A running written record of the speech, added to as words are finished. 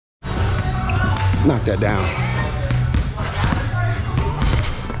Knock that down.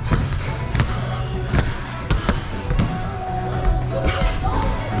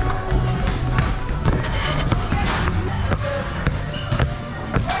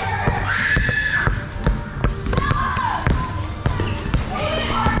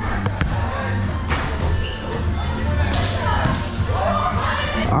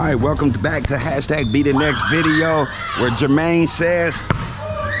 All right, welcome back to hashtag Be The Next Video, where Jermaine says,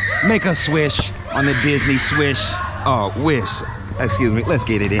 make a swish on the Disney Swish. Oh, wish. Excuse me, let's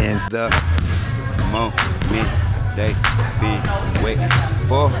get it in. The moment they been waiting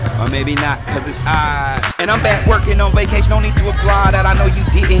for, or maybe not, cause it's I. And I'm back working on vacation, no need to apply that I know you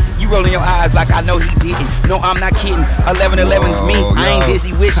didn't. You rolling your eyes like I know he didn't. No, I'm not kidding, 11-11's me. I ain't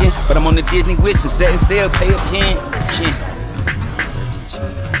busy wishing, but I'm on the Disney wishing, setting sail, pay attention.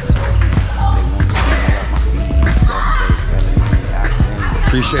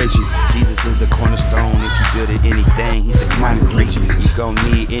 Appreciate you. Jesus is the cornerstone. If you build it anything, he's the concrete. You gon'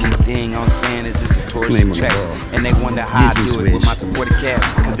 need anything. I'm saying it's just a tourist attraction. And they wonder how I do it with my supported cast.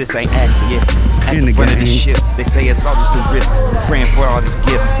 Cause this ain't acting yet. At the front of this ship, they say it's all just a risk. Praying for all this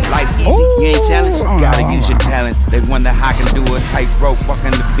gift. Life's easy, you ain't challenged. You gotta use your talent. They wonder how I can do a tightrope,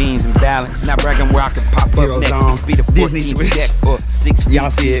 walking the beams and balance. Not bragging where I can pop up next. 6 feet of 14 deck or 6 feet. Y'all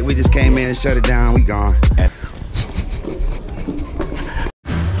see it, we just came in and shut it down, we gone.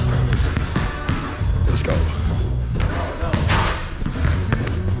 Let's go.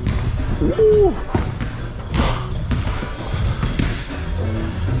 Woo.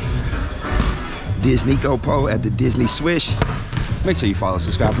 Disneyko Powe at the Disney Swish. Make sure you follow,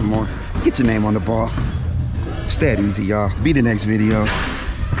 subscribe for more. Get your name on the ball. Stay easy, y'all. Be the next video.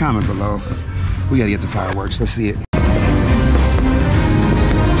 Comment below. We gotta get the fireworks. Let's see it.